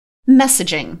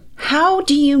Messaging. How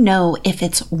do you know if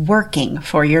it's working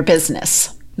for your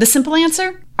business? The simple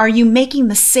answer? Are you making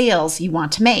the sales you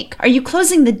want to make? Are you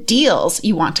closing the deals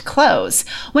you want to close?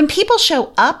 When people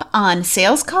show up on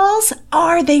sales calls,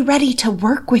 are they ready to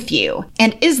work with you?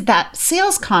 And is that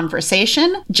sales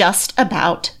conversation just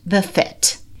about the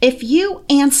fit? If you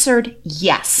answered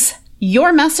yes,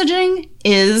 your messaging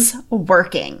is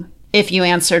working. If you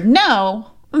answered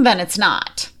no, then it's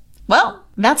not. Well,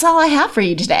 that's all I have for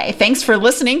you today. Thanks for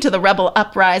listening to the Rebel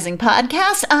Uprising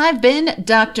podcast. I've been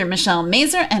Dr. Michelle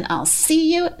Mazur, and I'll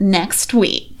see you next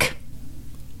week.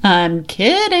 I'm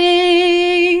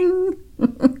kidding.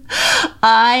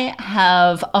 I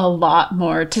have a lot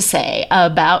more to say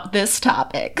about this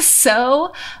topic,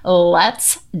 so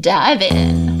let's dive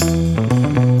in.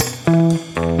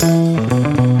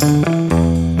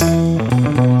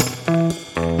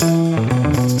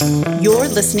 You're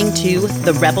listening to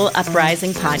the Rebel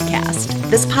Uprising podcast.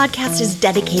 This podcast is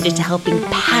dedicated to helping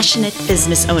passionate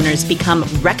business owners become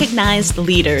recognized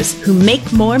leaders who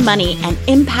make more money and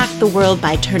impact the world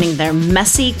by turning their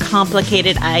messy,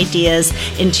 complicated ideas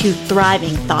into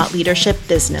thriving thought leadership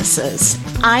businesses.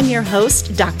 I'm your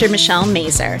host, Dr. Michelle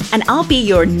Mazur, and I'll be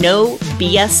your no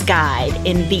BS guide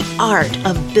in the art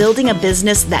of building a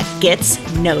business that gets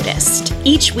noticed.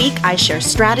 Each week, I share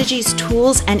strategies,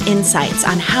 tools, and insights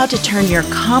on how to turn your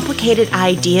complicated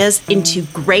ideas into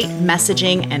great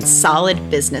messaging and solid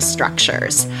business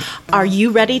structures. Are you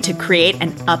ready to create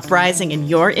an uprising in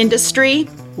your industry?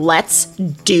 Let's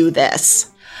do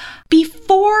this.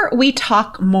 Before we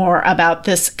talk more about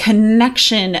this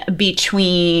connection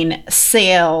between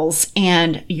sales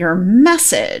and your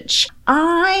message,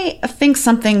 I think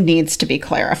something needs to be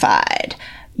clarified.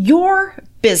 Your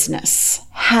business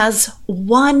has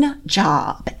one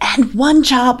job and one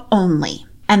job only.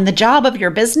 And the job of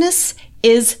your business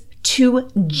is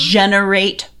to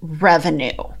generate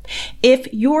revenue. If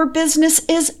your business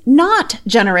is not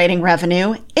generating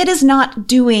revenue, it is not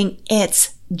doing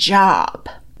its job.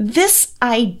 This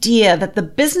idea that the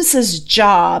business's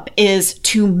job is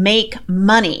to make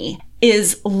money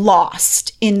is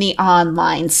lost in the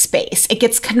online space. It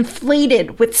gets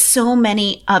conflated with so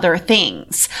many other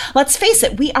things. Let's face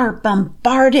it, we are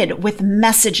bombarded with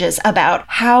messages about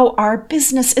how our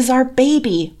business is our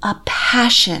baby, a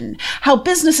passion, how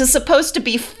business is supposed to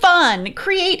be fun,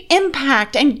 create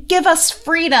impact, and give us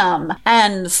freedom,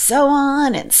 and so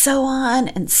on and so on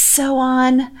and so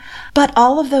on. But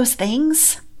all of those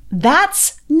things,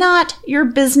 that's not your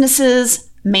business's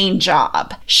main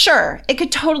job. Sure, it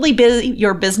could totally be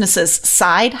your business's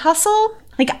side hustle.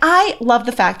 Like, I love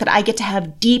the fact that I get to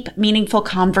have deep, meaningful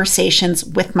conversations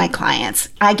with my clients.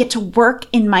 I get to work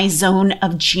in my zone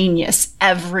of genius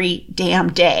every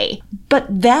damn day.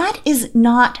 But that is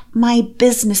not my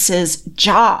business's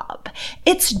job.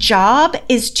 Its job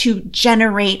is to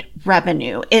generate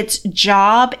revenue. Its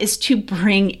job is to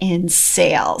bring in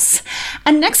sales.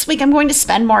 And next week, I'm going to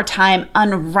spend more time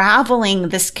unraveling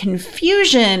this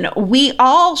confusion we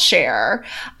all share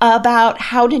about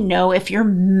how to know if your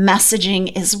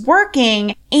messaging is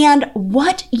working and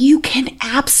what you can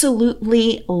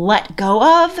absolutely let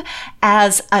go of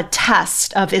as a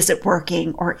test of is it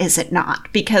working or is it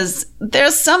not? Because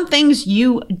there's some things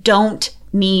you don't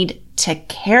need to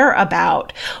care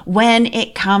about when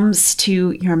it comes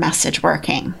to your message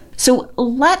working. So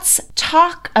let's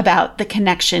talk about the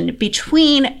connection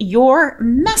between your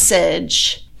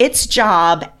message, its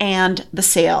job, and the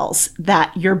sales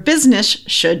that your business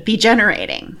should be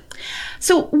generating.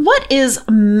 So what is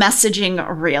messaging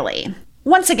really?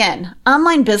 Once again,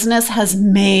 online business has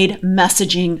made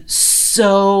messaging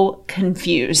so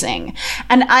confusing.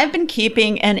 And I've been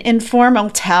keeping an informal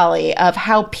tally of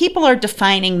how people are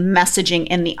defining messaging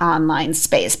in the online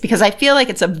space because I feel like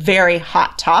it's a very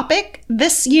hot topic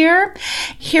this year.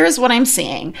 Here's what I'm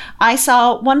seeing. I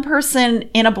saw one person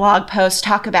in a blog post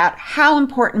talk about how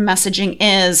important messaging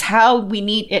is, how we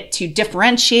need it to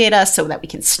differentiate us so that we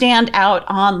can stand out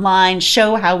online,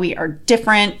 show how we are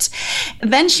different.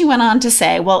 Then she went on to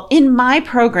say, well, in my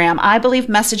program, I believe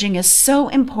messaging is so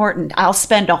important. I'll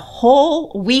spend a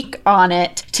whole week on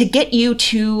it to get you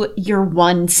to your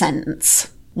one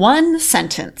sentence. One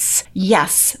sentence.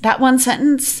 Yes, that one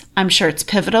sentence, I'm sure it's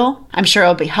pivotal. I'm sure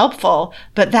it'll be helpful,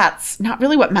 but that's not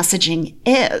really what messaging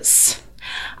is.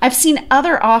 I've seen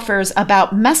other offers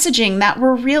about messaging that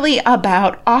were really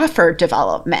about offer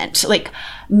development, like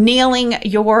nailing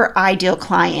your ideal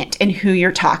client and who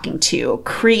you're talking to,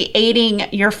 creating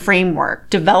your framework,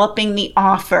 developing the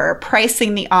offer,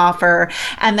 pricing the offer,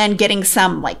 and then getting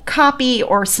some like copy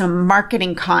or some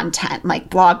marketing content like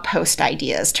blog post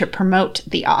ideas to promote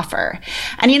the offer.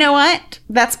 And you know what?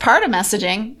 That's part of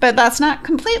messaging, but that's not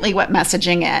completely what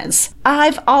messaging is.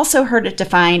 I've also heard it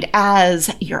defined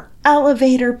as your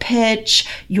elevator pitch,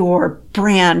 your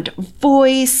brand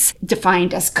voice,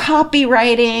 defined as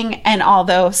copywriting. And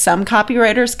although some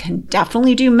copywriters can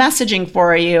definitely do messaging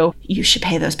for you, you should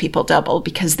pay those people double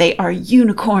because they are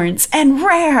unicorns and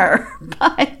rare.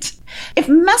 But if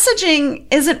messaging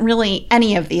isn't really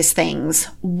any of these things,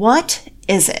 what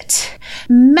is it?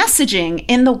 Messaging,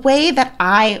 in the way that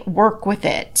I work with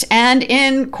it, and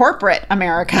in corporate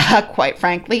America, quite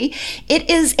frankly, it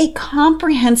is a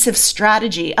comprehensive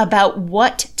strategy about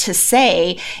what to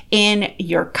say in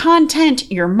your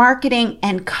content, your marketing,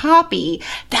 and copy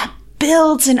that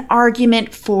builds an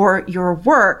argument for your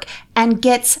work and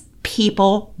gets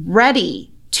people ready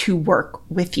to work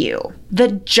with you. The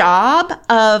job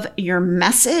of your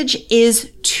message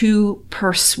is to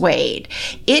persuade.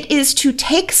 It is to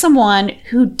take someone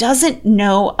who doesn't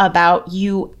know about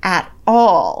you at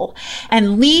all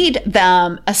and lead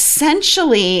them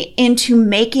essentially into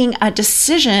making a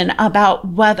decision about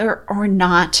whether or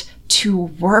not to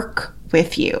work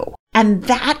with you. And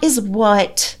that is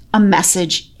what a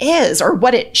message is, or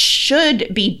what it should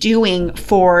be doing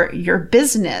for your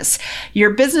business. Your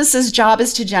business's job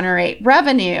is to generate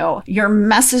revenue. Your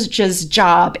message's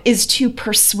job is to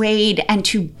persuade and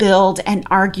to build an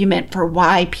argument for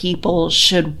why people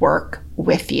should work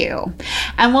with you.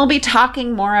 And we'll be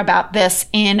talking more about this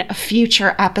in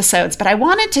future episodes, but I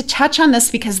wanted to touch on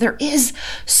this because there is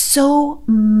so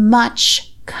much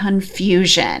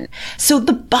confusion. So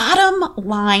the bottom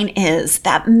line is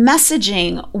that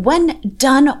messaging, when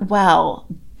done well,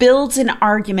 builds an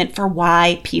argument for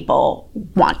why people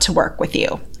want to work with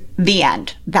you. The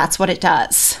end. That's what it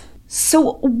does.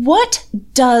 So what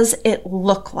does it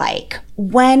look like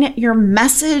when your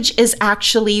message is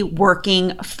actually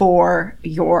working for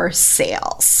your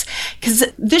sales? Because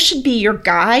this should be your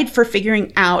guide for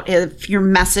figuring out if your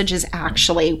message is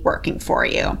actually working for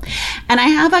you. And I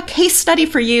have a case study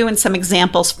for you and some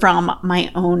examples from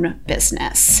my own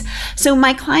business. So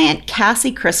my client,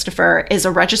 Cassie Christopher, is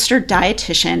a registered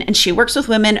dietitian, and she works with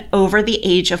women over the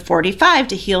age of 45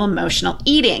 to heal emotional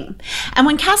eating. And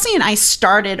when Cassie and I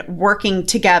started working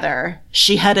together,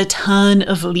 she had a ton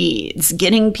of leads.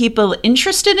 Getting people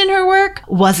interested in her work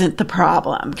wasn't the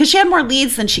problem because she had more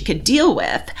leads than she could deal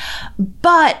with.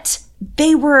 But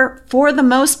they were, for the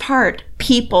most part,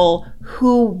 people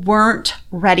who weren't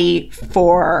ready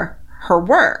for her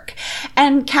work.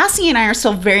 And Cassie and I are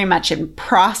still very much in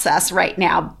process right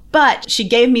now, but she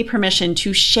gave me permission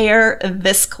to share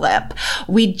this clip.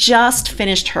 We just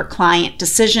finished her client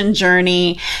decision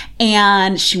journey,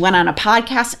 and she went on a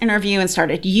podcast interview and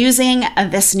started using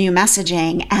this new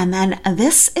messaging. And then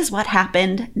this is what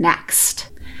happened next.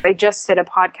 I just did a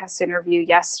podcast interview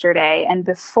yesterday, and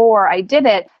before I did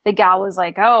it, the gal was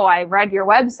like, "Oh, I read your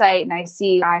website and I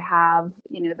see I have,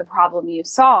 the problem you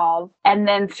solve." And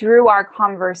then through our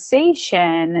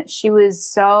conversation, she was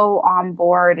so on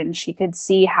board, and she could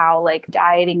see how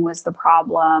dieting was the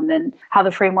problem and how the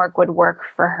framework would work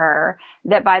for her,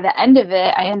 that by the end of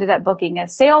it, I ended up booking a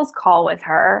sales call with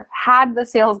her, had the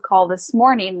sales call this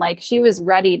morning, she was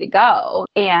ready to go.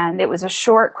 And it was a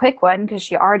short, quick one because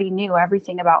she already knew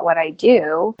everything about what I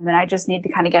do. And then I just need to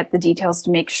kind of get the details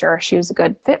to make sure she was a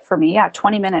good fit for me. Yeah,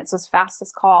 20 minutes was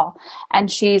fastest call.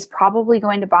 And she's probably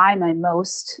going to buy my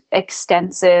most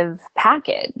extensive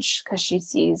package because she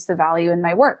sees the value in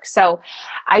my work. So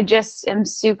I just am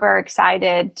super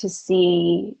excited to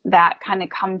see that kind of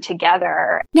come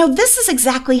together. Now, this is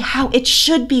exactly how it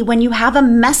should be when you have a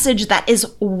message that is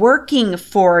working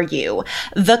for you.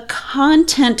 The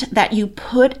content that you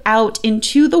put out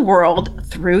into the world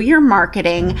through your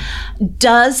marketing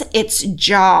does its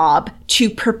job to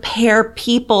prepare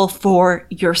people for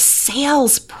your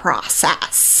sales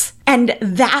process. And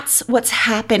that's what's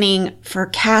happening for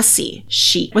Cassie.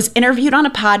 She was interviewed on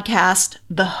a podcast.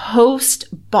 The host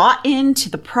bought into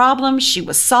the problem she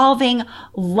was solving,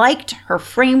 liked her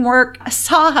framework,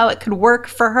 saw how it could work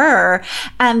for her,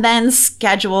 and then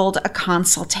scheduled a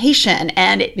consultation.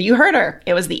 And you heard her.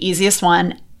 It was the easiest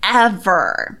one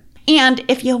ever. And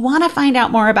if you want to find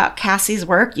out more about Cassie's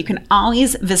work, you can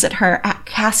always visit her at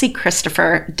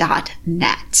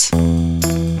CassieChristopher.net.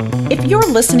 If you're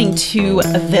listening to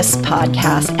this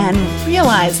podcast and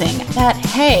realizing that,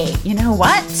 hey, you know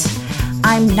what?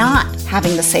 I'm not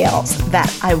having the sales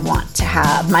that I want to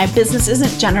have. My business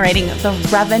isn't generating the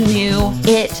revenue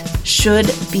it should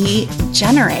be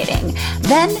generating.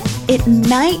 Then it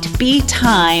might be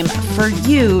time for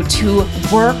you to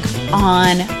work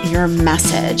on your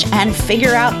message and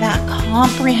figure out that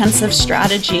comprehensive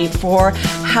strategy for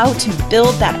how to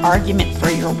build that argument for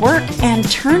your work and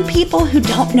turn people who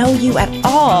don't know you at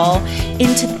all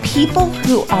into people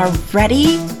who are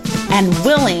ready and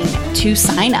willing to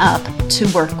sign up to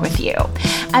work with you.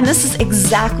 And this is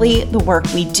exactly the work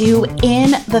we do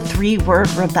in the 3-Word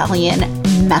Rebellion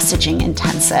Messaging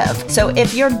Intensive. So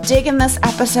if you're digging this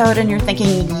episode and you're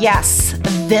thinking, yes,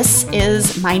 this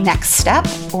is my next step,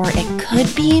 or it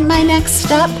could be my next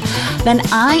step, then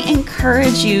I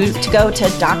encourage you to go to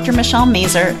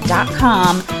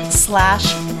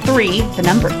drmichellemazur.com/3, the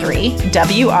number 3,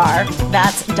 WR.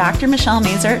 That's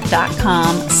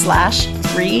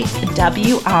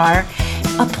drmichellemazur.com/3WR.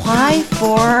 Apply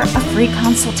for a free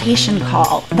consultation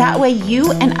call. That way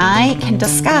you and I can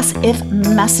discuss if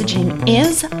messaging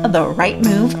is the right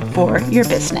move for your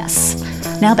business.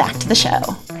 Now back to the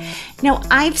show. Now,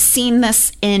 I've seen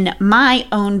this in my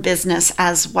own business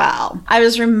as well. I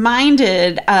was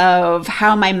reminded of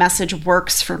how my message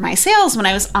works for my sales when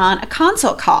I was on a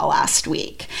consult call last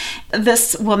week.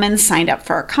 This woman signed up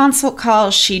for a consult call.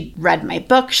 She read my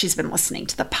book. She's been listening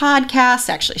to the podcast.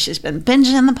 Actually, she's been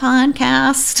binging the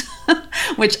podcast,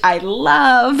 which I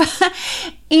love.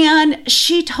 And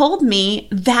she told me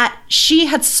that she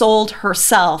had sold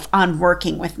herself on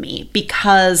working with me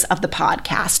because of the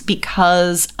podcast,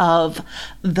 because of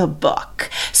the book.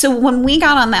 So when we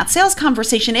got on that sales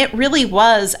conversation, it really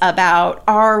was about,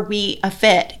 are we a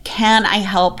fit? Can I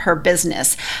help her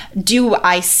business? Do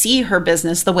I see her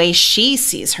business the way she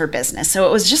sees her business? So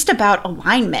it was just about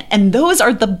alignment. And those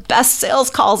are the best sales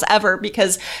calls ever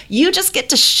because you just get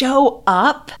to show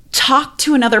up, talk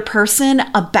to another person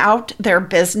about their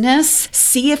business,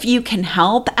 see if you can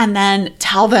help, and then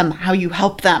tell them how you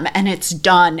help them. And it's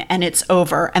done and it's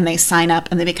over and they sign up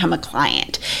and they become a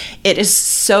client. It is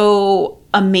so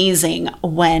amazing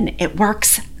when it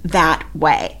works that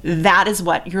way. That is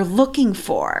what you're looking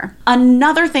for.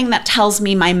 Another thing that tells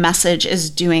me my message is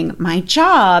doing my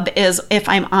job is if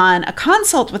I'm on a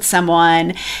consult with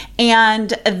someone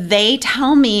and they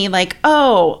tell me like,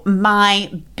 oh, my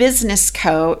business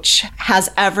coach has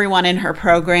everyone in her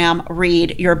program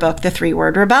read your book, The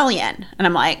 3-Word Rebellion. And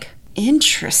I'm like,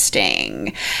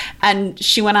 interesting. And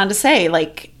she went on to say,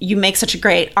 like, you make such a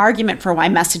great argument for why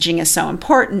messaging is so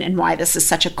important and why this is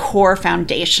such a core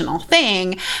foundational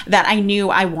thing that I knew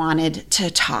I wanted to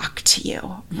talk to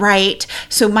you, right?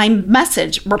 So my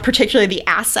message, or particularly the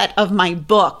asset of my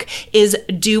book, is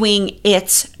doing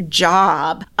its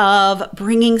job of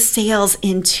bringing sales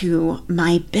into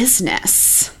my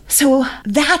business. So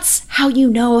that's how you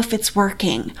know if it's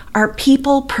working. Are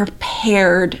people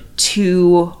prepared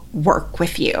to work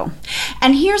with you?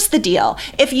 And here's the deal.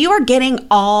 If you are getting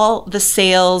all the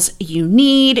sales you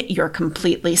need, you're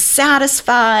completely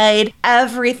satisfied,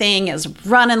 everything is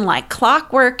running like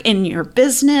clockwork in your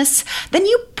business, then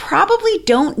you probably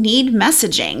don't need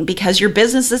messaging because your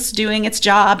business is doing its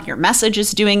job, your message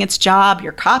is doing its job,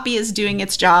 your copy is doing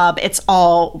its job, it's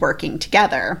all working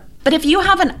together. But if you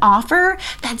have an offer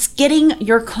that's getting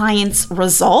your clients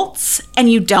results and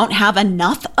you don't have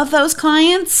enough of those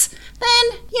clients,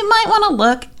 then you might want to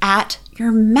look at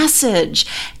your message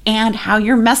and how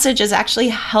your message is actually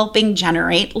helping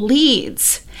generate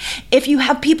leads. If you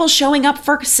have people showing up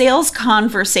for sales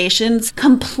conversations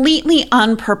completely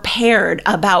unprepared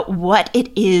about what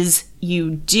it is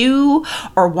you do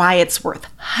or why it's worth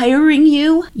hiring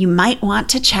you, you might want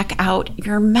to check out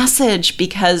your message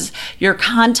because your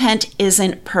content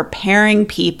isn't preparing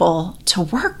people to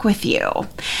work with you.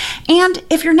 And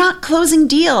if you're not closing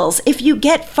deals, if you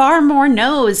get far more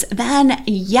no's than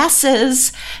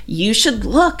yeses, you should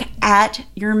look at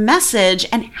your message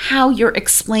and how you're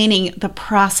explaining the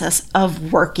process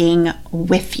of working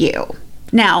with you.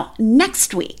 Now,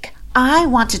 next week, I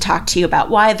want to talk to you about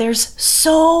why there's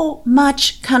so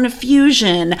much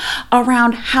confusion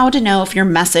around how to know if your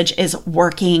message is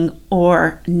working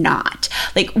or not.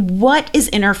 Like, what is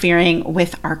interfering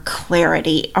with our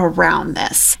clarity around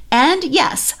this? And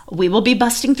yes, we will be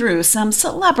busting through some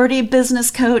celebrity business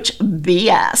coach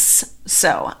BS.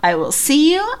 So I will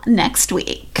see you next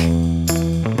week.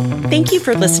 Thank you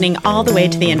for listening all the way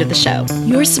to the end of the show.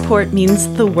 Your support means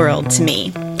the world to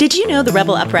me. Did you know the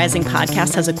Rebel Uprising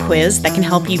podcast has a quiz that can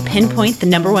help you pinpoint the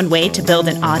 #1 way to build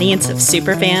an audience of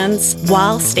superfans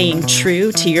while staying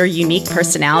true to your unique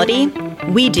personality?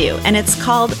 We do, and it's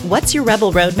called What's Your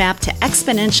Rebel Roadmap to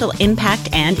Exponential Impact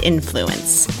and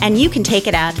Influence? And you can take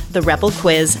it at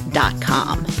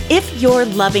therebelquiz.com. If you're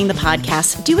loving the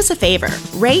podcast, do us a favor,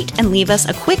 rate and leave us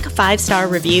a quick 5-star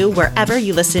review wherever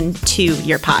you listen to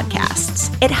your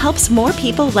podcasts. It helps more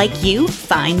people like you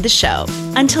find the show.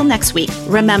 Until next week,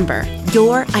 remember,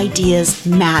 your ideas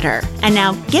matter. And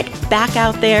now get back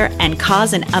out there and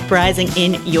cause an uprising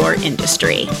in your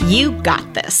industry. You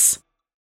got this.